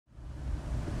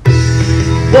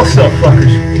What's up,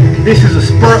 fuckers? This is a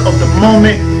spur of the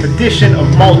moment edition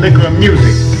of Malt Liquor and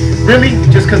Music. Really?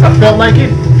 Just because I felt like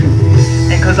it?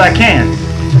 And because I can.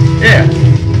 Yeah.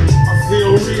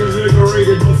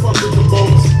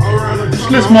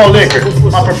 Schlitz Malt Liquor,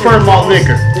 my preferred malt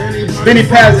liquor. Vinnie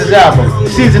Paz's album,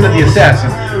 Season of the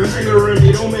Assassin. I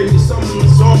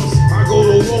go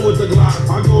to war with the Glock.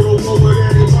 I go to war with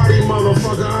anybody,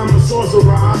 motherfucker. I'm a sorcerer.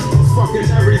 I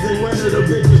fucking everything, whether the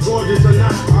bitch is gorgeous or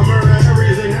not. I murder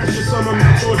everything. That's just some of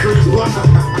my torturous blood.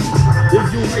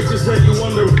 If you righteous, then you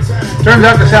under attack. Turns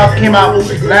out this album came out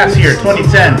last year,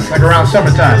 2010, like around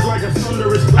summertime.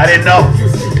 I didn't know.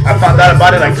 I found out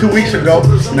about it like 2 weeks ago,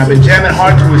 and I've been jamming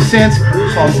hard to it since.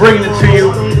 So I'm bringing it to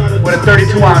you with a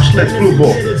 32-ounce Schlitz Blue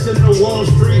Bull.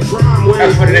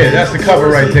 That's what it is. That's the cover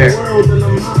right there.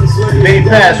 Vinnie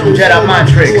Paz from Jedi Mind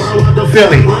Tricks,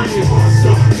 Philly.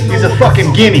 He's a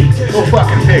fucking guinea. Go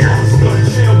fucking figure.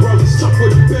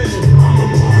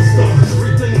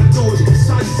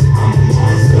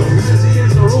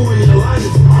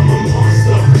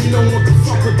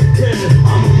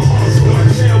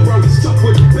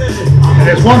 And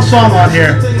there's one song on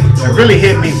here that really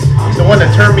hit me. It's the one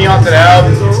that turned me on to the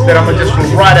album that I'm gonna just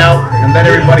ride out and let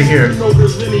everybody hear it.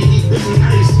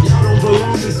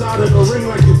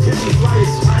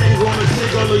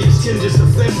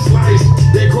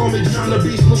 They call me John the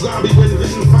Beast Mugabe when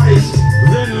Vinnie fights.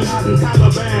 Then Latin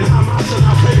Taliban, I'm out to the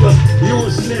paper. You a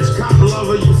snitch, cop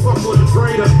lover, you fuck with a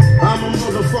traitor. I'm a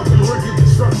motherfucking Rick, you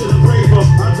constructed a paper.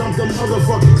 I jumped a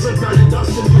motherfucking clip, now you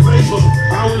dusting the vapor.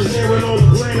 I was there when all the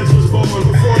planets was born.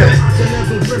 Before the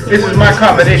continental drift. This is my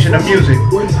combination of music.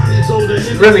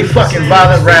 Really fucking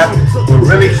violent rap with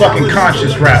really fucking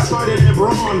conscious rap. If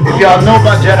y'all know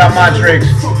about Jedi Mind Tricks,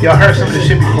 y'all heard some of this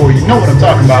shit before, you know what I'm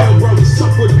talking about.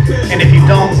 And if you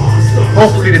don't,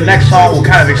 hopefully the next song will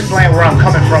kind of explain where I'm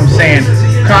coming from, saying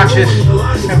conscious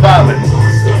and violent.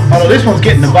 Although this one's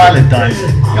getting the violent done.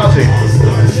 Y'all see.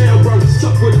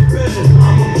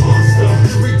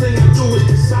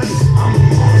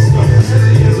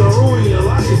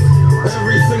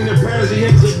 Everything that Pazzy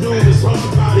ends up doing is hard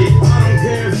body. I don't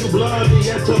care if you bloody,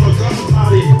 yet to my gun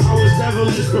body. I was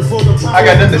devilish before the I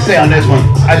got nothing to say on this one.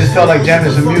 I just felt like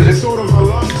jamming some music,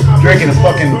 drinking a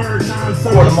fucking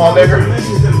quart of malt liquor,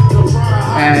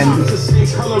 and just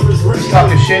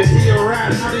talking shit.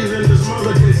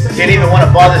 Didn't even want to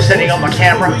bother setting up my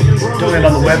camera, doing it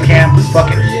on the webcam.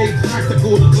 Fuck it.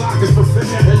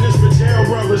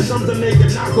 Something they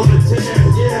can knock on the tear.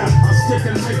 Yeah, I'll stick a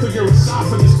knife through your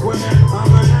esophagus square.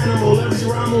 I'm an animal, every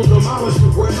rhyme will demolish the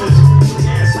women's.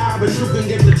 Gas high, but you can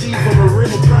get the D for a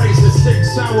real price. A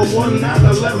 6 sour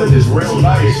 1911 is real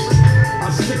nice.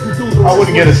 I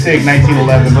wouldn't get a SIG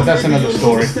 1911, but that's another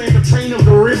story.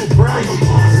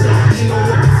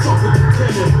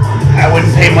 I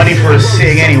wouldn't pay money for a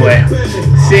SIG anyway.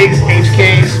 SIGs,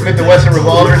 HKs, Smith & Wesson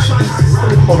revolvers,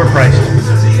 overpriced.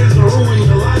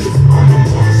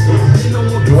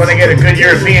 You want to get a good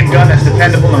European gun that's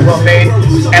dependable and well made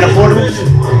and affordable?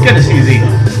 Get a CZ.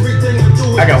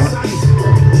 I got one.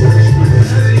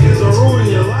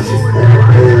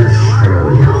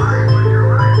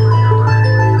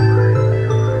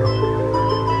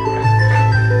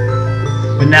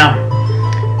 But now,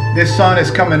 this song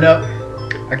is coming up.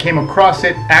 I came across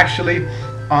it actually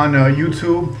on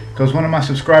YouTube because one of my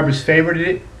subscribers favorited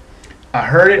it. I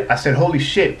heard it. I said, holy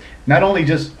shit. Not only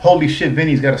just holy shit,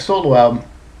 Vinny's got a solo album,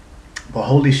 but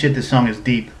holy shit, this song is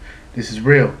deep. This is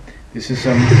real. This is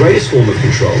some... The greatest form of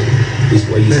control is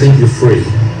where you think you're free,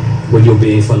 when you're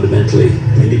being fundamentally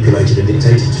manipulated and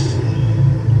dictated.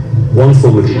 One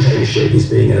form of dictatorship is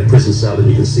being in a prison cell and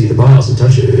you can see the bars and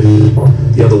touch it.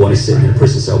 The other one is sitting in a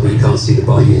prison cell but you can't see the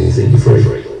bar, you think you're free.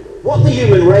 What the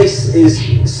human race is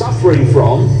suffering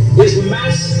from is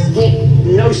mass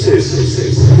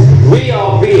hypnosis. We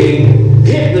are being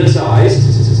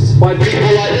hypnotized by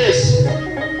people like this.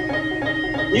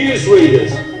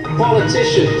 Newsreaders,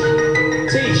 politicians,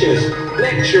 teachers,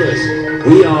 lecturers.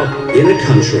 We are in a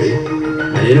country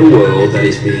and in a world that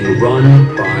is being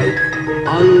run by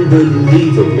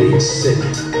unbelievably sick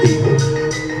people.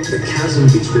 The chasm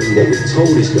between what we're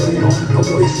told is going on and what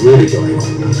is really going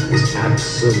on is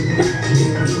absolutely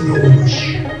enormous.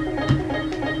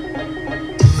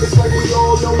 It's like we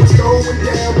all know what's going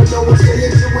down, but no one's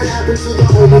saying to what happens to the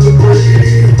home of the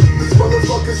brave. These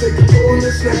motherfuckers, they controlling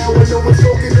us now, and no one's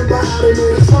talking about how they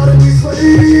made us part of these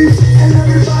slaves. And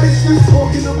everybody's just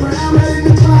walking around,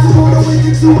 letting the clouds go to wake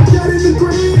into a dead in the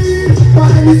grave. By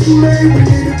any too late, we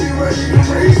need to be ready to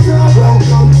raise up.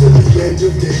 Welcome to the end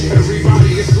of days.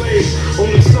 Everybody is slaves,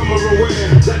 only some are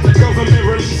aware that the government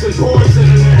releasing poison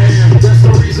in the air. That's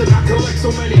the reason I collect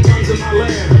so many guns in my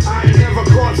land. I ain't never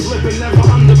caught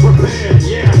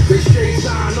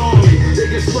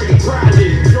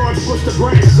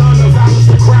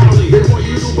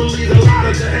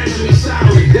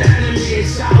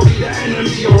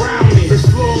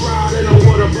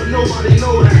nobody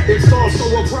know that. It's also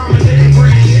a prominent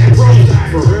ingredient in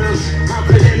Prozac. For real, how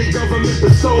could any government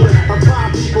bestow that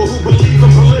upon people who believe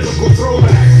in political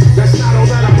throwback? That's not all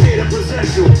that I'm here to present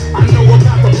you. I know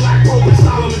about the Black Pope and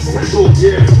Solomon's Temple.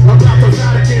 Yeah, about the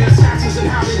Vatican assassins and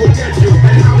how they will get you,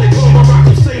 and how they call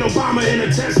Barack Hussein Obama in a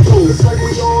test tube. It's like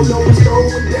we all know it's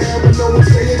going down, but no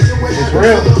one's saying shit when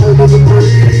happens to the home of the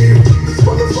brave. These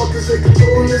motherfuckers, they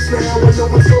controlling us now, and no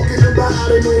one's talking about how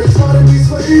they made us part of these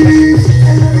slaves.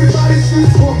 And everybody's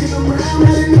just walking around,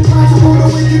 heading the clouds, wanna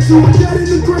wake into a dead in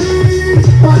the grave.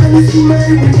 By then it's too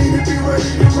late, we need to be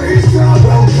ready to raise up.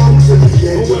 Welcome to the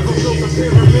end. Whoever built the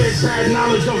pyramids had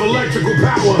knowledge of electrical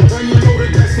power, and you know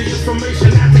that that's the information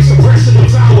that they suppress and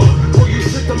devour. Who you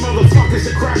sick the motherfuckers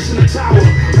that crashed in the tower?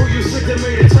 Who you sick that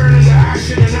made it turn into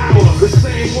action in an hour? The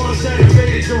same ones that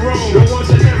invaded your own, the ones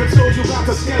that never told you about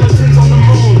the skeletons on the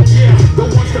moon. Yeah, the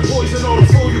ones that poison all the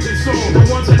food you consume, the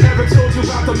ones that never told you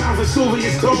about the Mount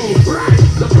Vesuvius tomb. Right?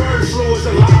 The bird flu is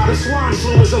a lie, the swine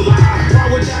flu is a lie. Why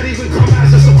would that even come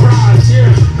as a surprise? Yeah,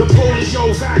 the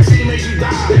polio vaccine made you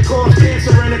die. It caused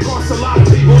cancer and it cost a lot of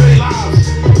people their lives.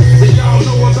 Did y'all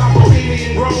know about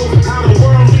Bohemian Grove? How the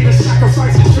world leaders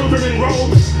sacrificing children in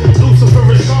robes? Lucifer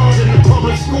is God in the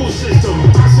public school system.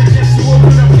 I suggest you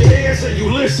open up your ears and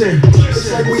you listen. It's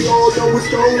like we all know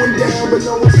it's going down, but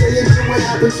no one's saying shit what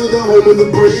happened to the home of the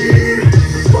brave.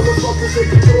 These motherfuckers, they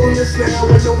controlling us now,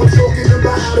 and no one's talking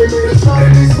about how they made us part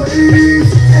of these slaves.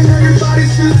 And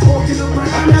everybody's just walking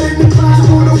around, heading the clouds,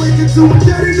 wanna wake into a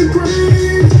dead in the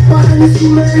grave. By then it's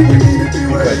too late, we need to be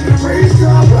ready to raise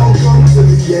up. Welcome to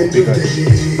the end of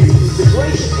days. The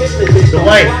greatest hypnotist The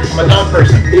light, I'm a dumb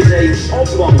person. is a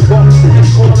oblong box in the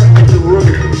corner of the room.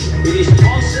 It is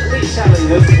constantly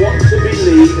telling us what to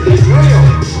believe is real.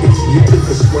 If you can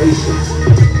persuade them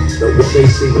that what they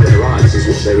see with their eyes is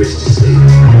what there is to see,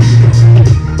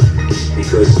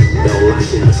 because they'll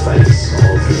laugh in the face of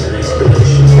an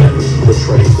explanation that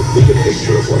portrays the bigger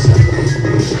picture of what's happening,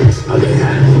 and they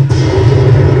have.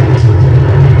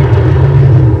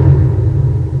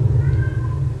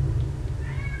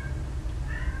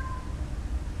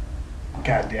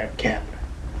 Goddamn cap.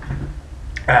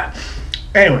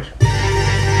 Anyways,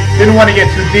 didn't want to get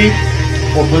too deep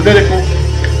or political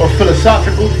or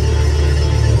philosophical,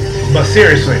 but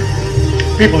seriously,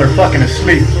 people are fucking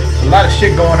asleep. There's a lot of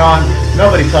shit going on,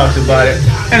 nobody talks about it,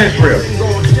 and it's real.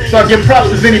 So I give props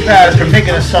to Vinnie Paz for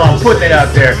making a song, putting it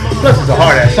out there. Plus it's a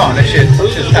hard ass song, that shit's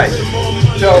tight.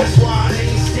 So,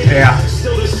 yeah.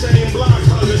 Still the same block,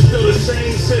 still the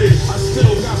same city. I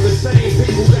still got the same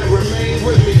people that remain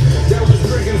with me, that was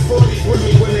drinking 40s with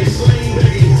me when they slain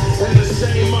Biggie. And the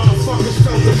same motherfuckers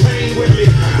felt the pain with me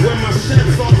when my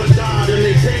stepfather died and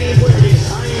they came with me.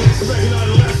 I ain't expect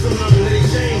nothing less from them, they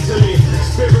changed to me.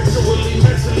 Spiritually,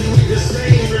 mentally, we the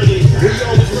same really. We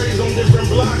always raised on different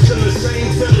blocks in the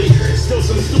same Philly. Still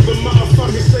some stupid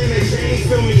motherfuckers saying they can't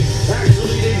feel me.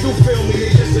 Actually, they do feel me, they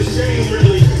just ashamed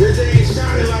really. That they ain't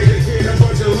shining like a kid, a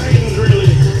bunch of lames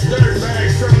really.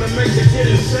 Dirtbags trying to make the kid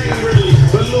insane really.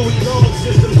 But Louis Dogs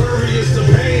just impervious to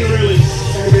pain really.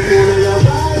 Every morning I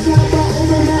rise up, I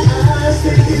open my eyes,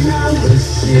 thinking I'm the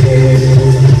shit.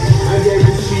 I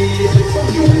guarantee if you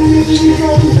fucking with me, you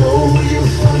don't know who you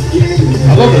fucking with.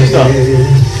 I love this stuff.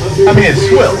 I mean, it's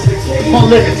swill. Malt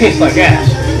liquor tastes like ass.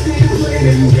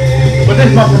 But this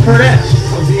is my preferred ass.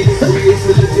 I'll be the free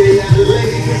for the day I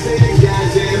lay, cause ain't a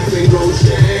goddamn thing gon'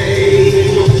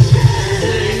 change.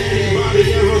 Ain't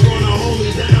anybody ever gonna hold me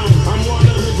down. I'm one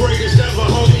of the greatest ever,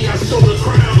 homie. I stole the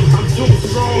crown. I'm too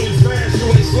strong and fast, you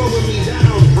ain't slowing me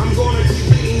down. I'm gonna keep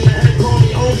beating your head, call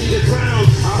me Obi the clown.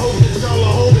 I hope that y'all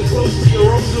are holding close to your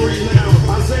rosaries now.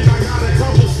 I think I got a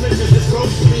couple snitches just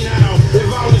close to me now. If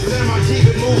I was them, I'd keep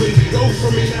it moving, be go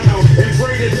for me now. And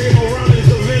pray that they don't run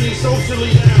into Vinnie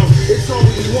socially now. It's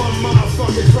always one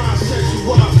motherfucker trying to set you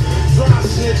up. Dry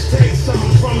snitch, take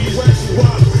something from you, wet you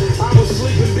up. I was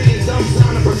sleeping, being dumb,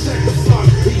 trying to protect the fuck.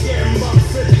 He getting buck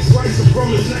 50, slicing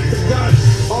from his neck to gut.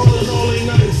 All in all, ain't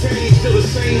nothing changed, still the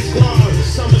same squad.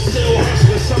 Some is still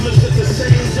hustling, some is at the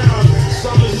same job.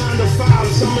 Some is 9 to 5,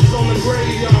 some is on the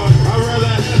graveyard. I'd rather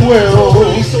have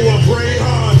a so I pray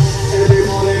hard. Every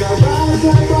morning I rise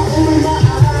up, I open my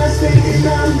eyes, thinking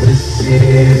I'm the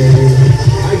shit.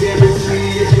 I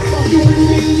guarantee if you fucking with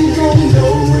me, you don't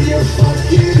know who you're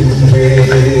fucking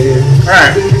with.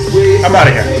 Alright, I'm out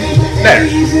of here. There.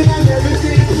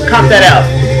 Cop that out.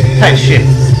 Tight shit.